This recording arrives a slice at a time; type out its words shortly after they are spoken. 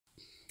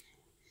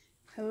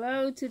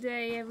Hello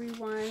today,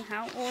 everyone.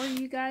 How are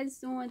you guys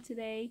doing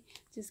today?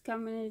 Just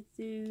coming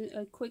to do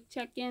a quick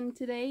check-in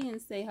today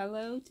and say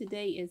hello.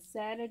 Today is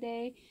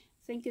Saturday.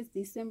 I think it's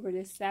December the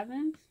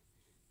 7th.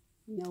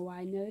 No,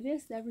 I know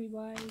this,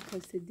 everybody,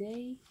 because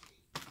today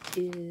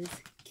is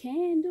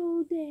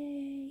Candle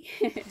Day.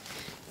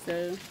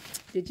 So,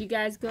 did you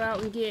guys go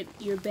out and get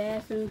your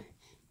Bath and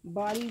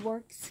Body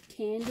Works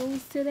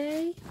candles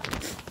today?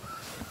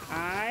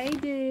 I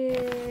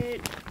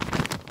did.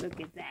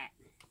 Look at that.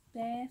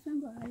 Bath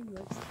and Body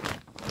Works.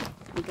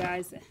 You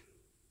guys,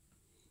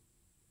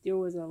 there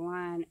was a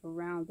line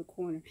around the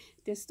corner.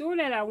 The store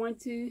that I went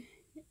to,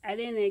 I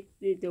didn't,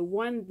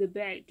 the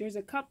back, there's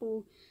a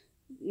couple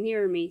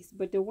near me,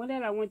 but the one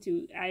that I went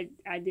to, I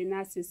did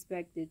not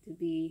suspect it to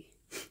be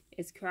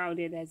as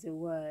crowded as it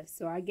was.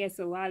 So I guess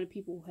a lot of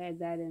people had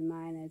that in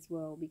mind as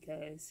well,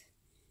 because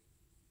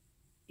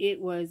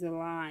it was a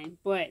line.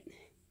 But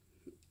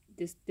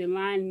the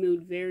line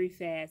moved very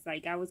fast.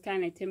 Like, I was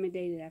kind of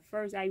intimidated at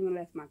first. I even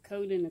left my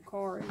coat in the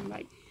car. And I'm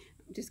like,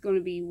 I'm just going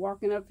to be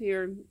walking up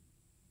here.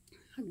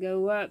 I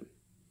go up,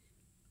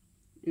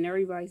 and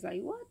everybody's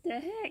like, what the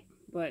heck?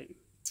 But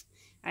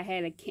I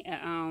had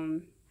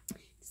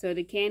so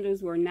the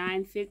candles were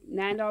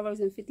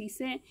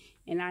 $9.50,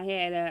 and I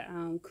had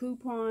a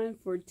coupon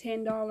for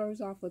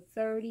 $10 off of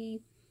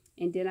 30,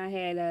 and then I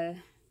had a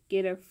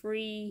get a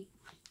free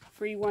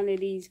one of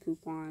these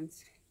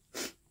coupons.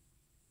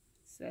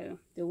 So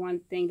the one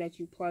thing that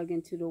you plug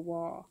into the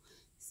wall.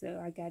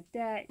 So I got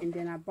that, and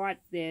then I bought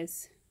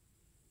this.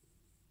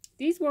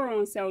 These were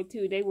on sale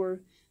too. They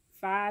were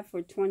 5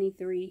 for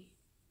 23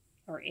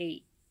 or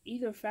 8.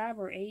 Either 5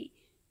 or 8.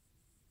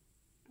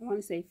 I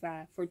want to say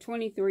 5 for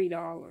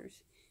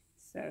 $23.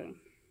 So,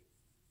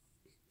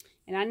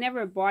 and I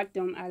never bought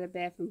them out of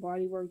Bath and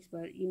Body Works,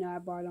 but you know, I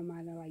bought them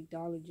out of like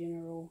Dollar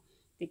General,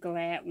 the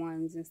Glad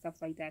ones and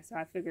stuff like that. So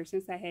I figured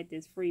since I had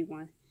this free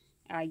one,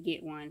 I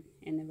get one,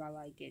 and if I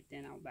like it,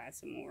 then I'll buy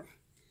some more.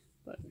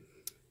 But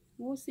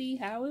we'll see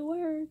how it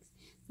works.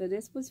 So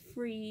this was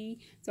free.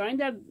 So I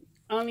ended up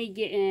only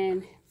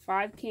getting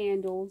 5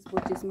 candles,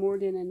 which is more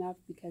than enough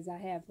because I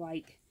have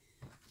like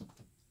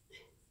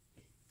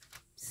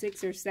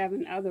 6 or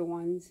 7 other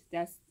ones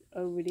that's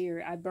over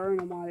there. I burn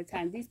them all the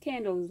time. These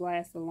candles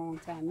last a long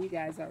time. You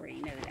guys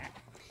already know that.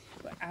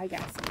 But I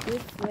got some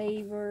good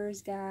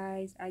flavors,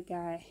 guys. I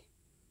got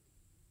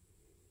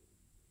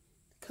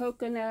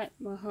coconut,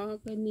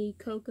 mahogany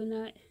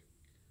coconut.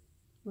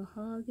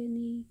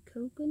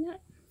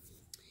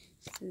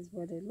 This is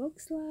what it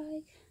looks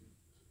like,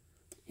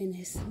 and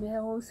it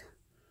smells,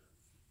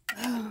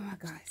 oh my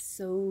god,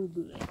 so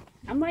good.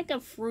 I'm like a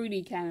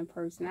fruity kind of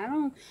person. I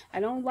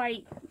don't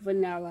like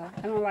vanilla.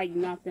 I don't like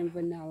nothing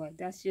vanilla.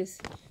 That's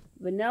just,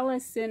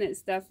 vanilla scented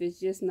stuff is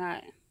just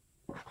not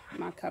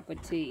my cup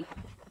of tea.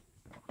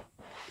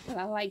 But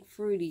I like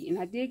fruity, and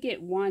I did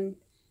get one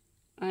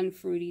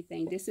unfruity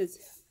thing. This is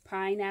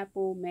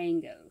pineapple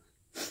mango.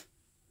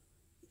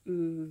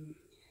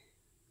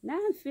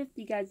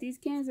 $9.50, guys. These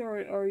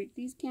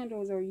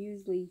candles are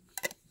usually,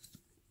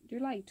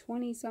 they're like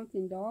 20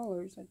 something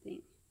dollars, I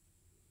think.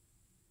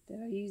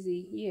 That are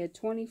usually, yeah,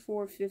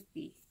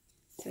 $24.50.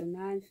 So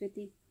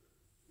 $9.50.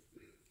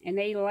 And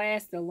they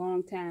last a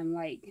long time.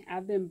 Like,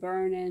 I've been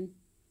burning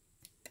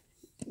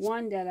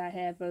one that I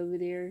have over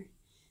there.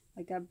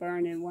 Like, I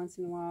burn it once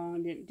in a while,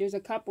 and then there's a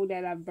couple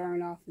that I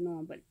burn off and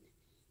on, but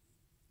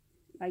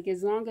like,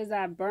 as long as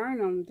I burn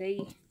them,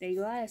 they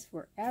last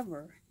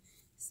forever.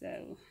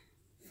 So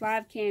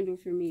 5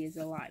 candles for me is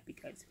a lot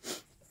because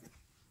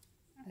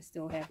I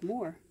still have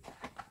more.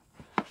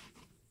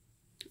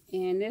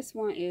 And this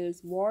one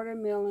is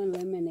watermelon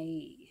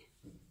lemonade.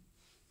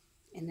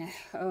 And that,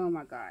 oh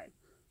my god,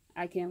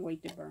 I can't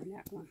wait to burn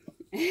that one.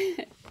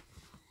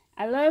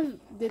 I love,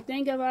 the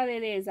thing about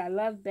it is, I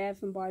love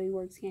Bath and Body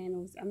Works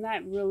candles. I'm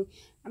not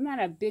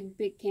a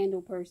big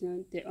candle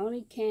person. The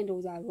only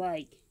candles I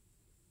like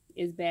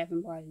is Bath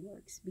and Body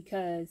Works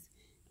because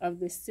of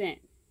the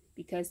scent.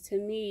 Because to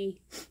me,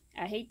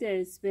 I hate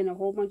to spend a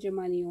whole bunch of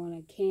money on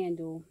a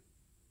candle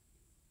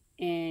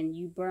and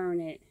you burn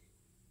it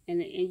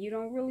and you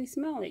don't really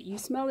smell it. You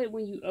smell it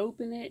when you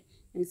open it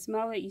and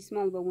smell it, you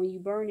smell it, but when you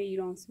burn it, you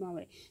don't smell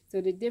it.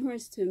 So the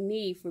difference to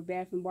me for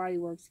Bath and Body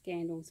Works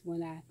candles,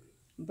 when I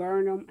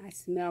burn them, I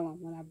smell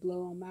them. When I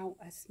blow them out,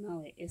 I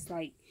smell it. It's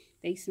like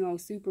they smell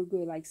super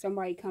good. Like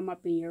somebody come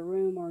up in your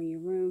room or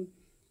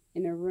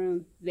in the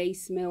room, they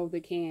smell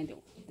the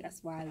candle.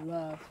 That's why I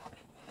love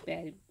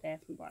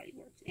Bath and Body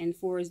Works. And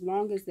for as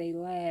long as they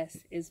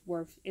last, it's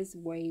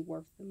way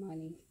worth the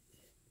money.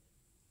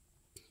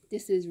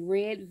 This is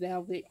Red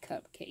Velvet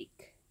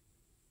Cupcake.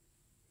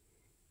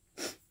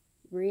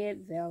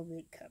 Red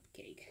Velvet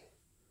Cupcake.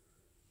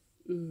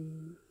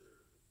 And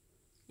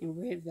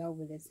red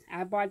velvet is,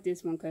 I bought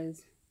this one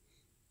because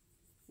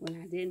when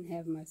I didn't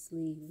have my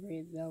sleeve,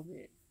 red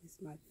velvet is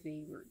my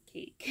favorite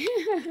cake.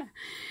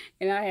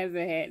 And I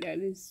haven't had that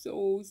in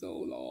so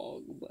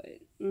long, but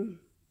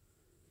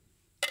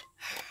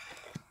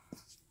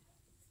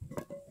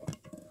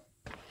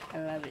I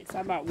love it. So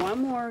I bought one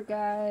more,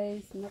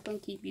 guys. I'm not going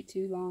to keep you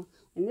too long.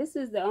 And this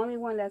is the only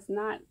one that's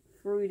not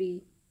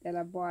fruity that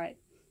I bought.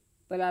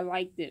 But I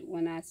liked it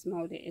when I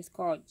smelled it. It's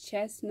called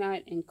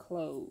Chestnut and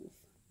Clove.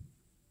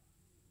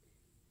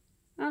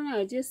 I don't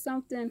know, just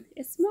something.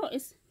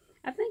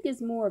 I think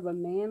it's more of a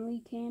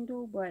manly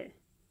candle, but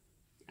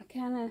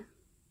it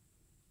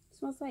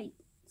smells like,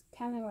 it's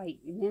kind of like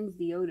men's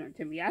deodorant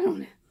to me. I don't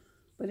know.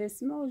 But it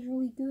smells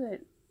really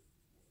good.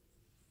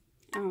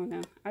 I don't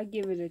know. I'll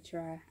give it a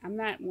try. I'm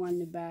not one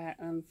to buy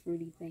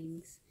fruity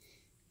things.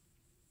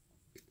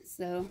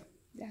 So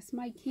that's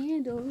my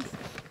candles.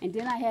 And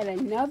then I had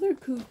another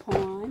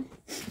coupon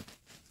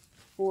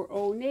for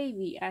Old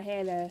Navy. I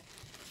had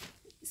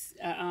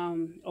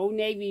Old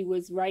Navy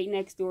was right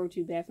next door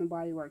to Bath and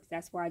Body Works.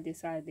 That's why I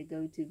decided to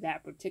go to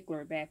that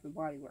particular Bath and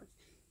Body Works.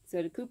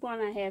 So the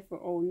coupon I had for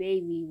Old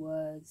Navy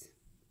was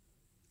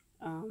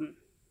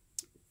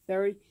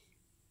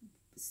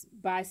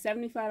buy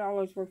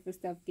 $75 worth of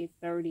stuff, get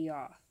 30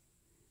 off.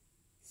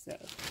 So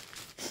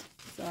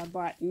I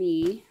bought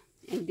me,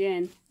 and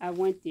then I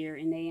went there,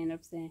 and they ended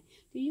up saying,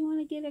 do you want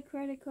to get a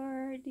credit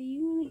card? Do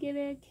you want to get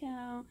an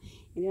account?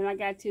 And then I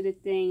got to the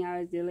thing,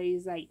 the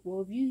lady's like,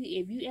 well, if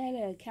you add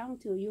an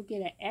account to it, you'll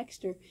get an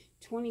extra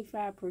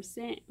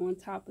 25% on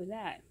top of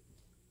that.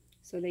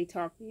 So they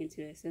talked me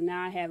into it. So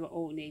now I have an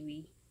Old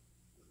Navy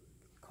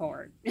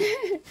card.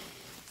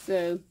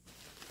 So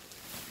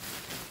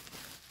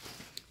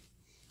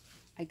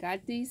I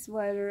got these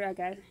sweater. I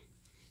got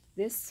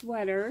this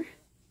sweater.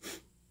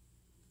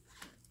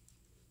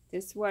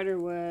 This sweater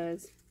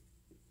was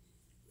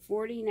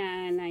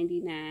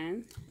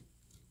 $49.99.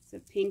 It's a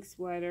pink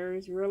sweater.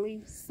 It's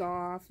really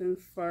soft and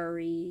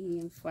furry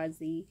and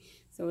fuzzy.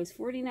 So it's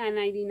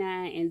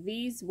 $49.99, and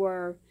these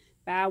were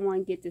buy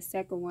one get the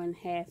second one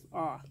half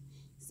off.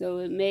 So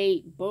it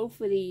made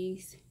both of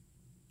these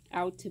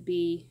out to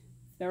be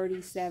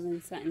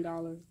 $37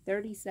 something,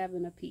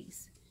 37 a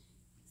piece.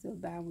 So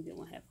buy one get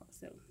one half off.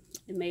 So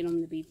it made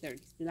them to be 30.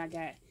 Then I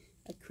got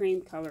a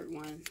cream colored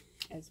one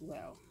as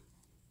well.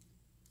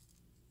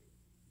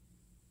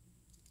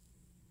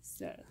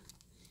 So,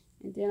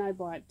 and then I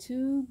bought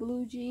 2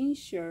 blue jean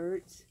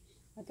shirts.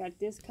 I got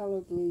this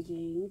color blue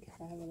jean because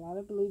I have a lot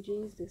of blue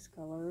jeans this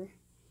color.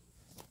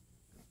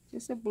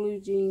 Just a blue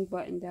jean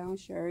button down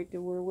shirt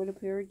to wear with a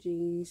pair of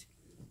jeans.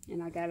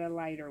 And I got a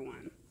lighter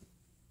one.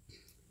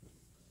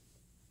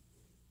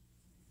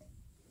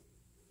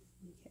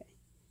 Okay.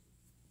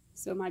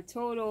 So my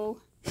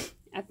total,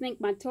 I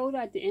think my total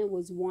at the end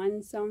was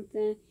 1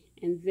 something.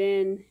 And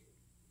then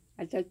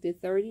I took the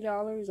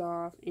 $30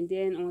 off. And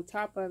then on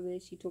top of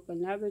it, she took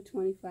another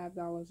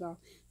 $25 off.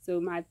 So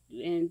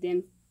and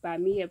then by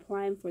me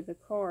applying for the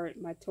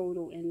card, my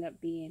total ended up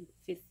being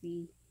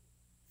 $50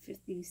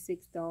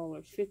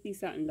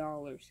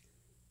 something.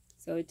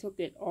 So it took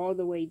it all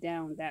the way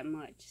down that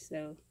much.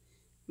 So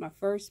my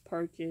first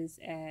purchase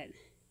at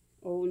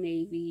Old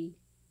Navy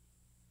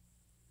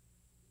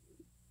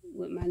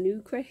with my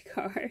new credit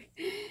card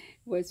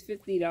was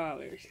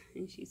 $50.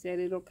 And she said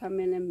it'll come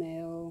in the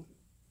mail.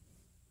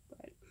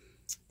 But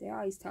they're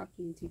always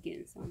talking into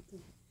getting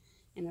something.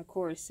 And of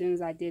course, as soon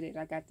as I did it,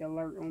 I got the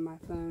alert on my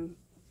phone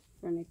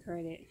from the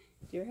credit.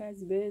 There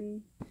has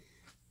been...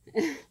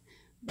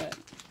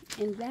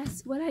 And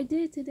that's what I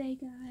did today,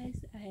 guys.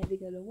 I had to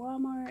go to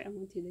Walmart. I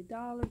went to the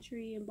Dollar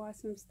Tree and bought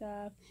some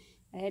stuff.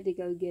 I had to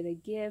go get a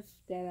gift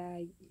that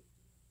I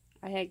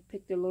had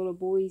picked a little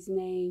boy's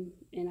name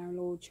in our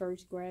little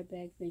church grab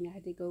bag thing. I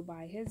had to go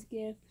buy his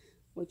gift,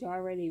 which I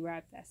already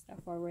wrapped that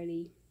stuff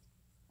already.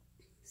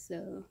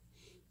 So,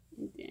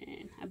 and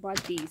then I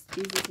bought these.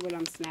 These is what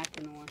I'm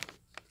snacking on.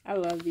 I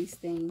love these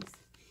things.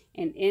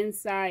 And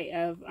inside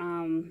of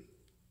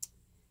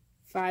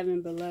 5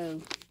 and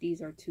Below,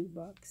 these are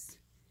 $2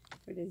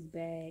 for this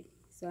bag.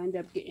 So I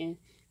ended up getting,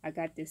 I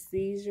got the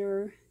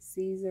Caesar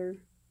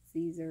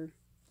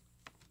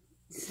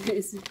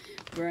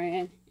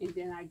brand, and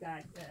then I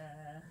got the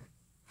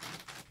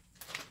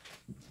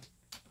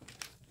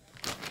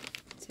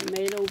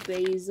tomato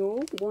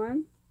basil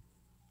one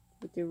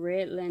with the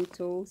red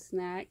lentil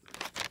snack.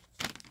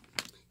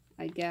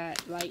 I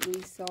got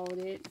lightly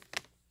salted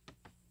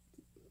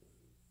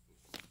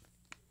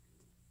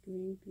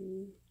green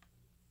bean.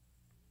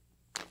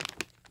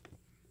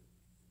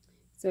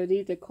 So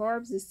the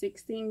carbs is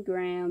 16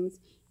 grams,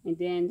 and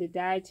then the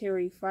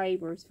dietary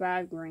fiber is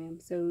 5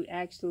 grams. So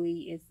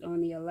actually it's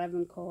only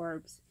 11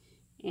 carbs,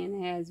 and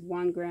it has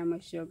 1 gram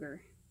of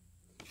sugar.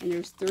 And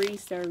there's 3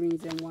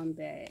 servings in 1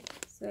 bag.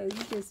 So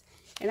you just,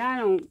 and I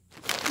don't,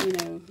 you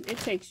know, it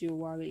takes you a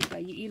while to eat.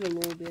 Like you eat a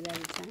little bit at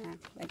a time.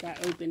 Like I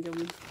opened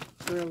them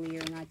earlier,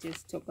 and I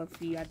just took a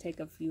few. I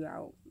take a few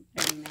out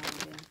every now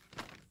and then.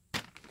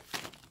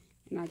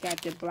 And I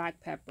got the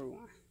black pepper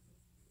one.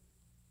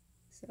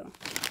 So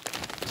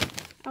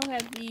I'll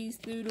have these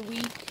through the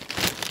week,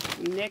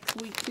 next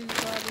week too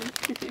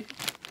probably.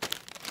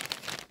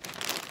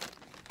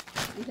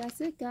 And that's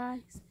it,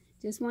 guys.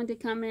 Just wanted to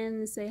come in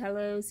and say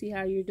hello, see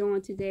how you're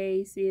doing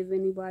today, see if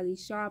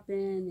anybody's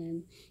shopping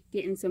and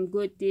getting some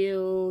good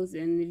deals.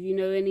 And if you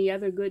know any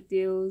other good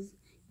deals,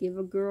 give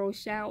a girl a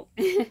shout.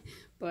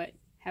 But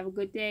have a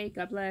good day.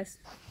 God bless.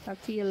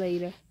 Talk to you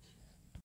later.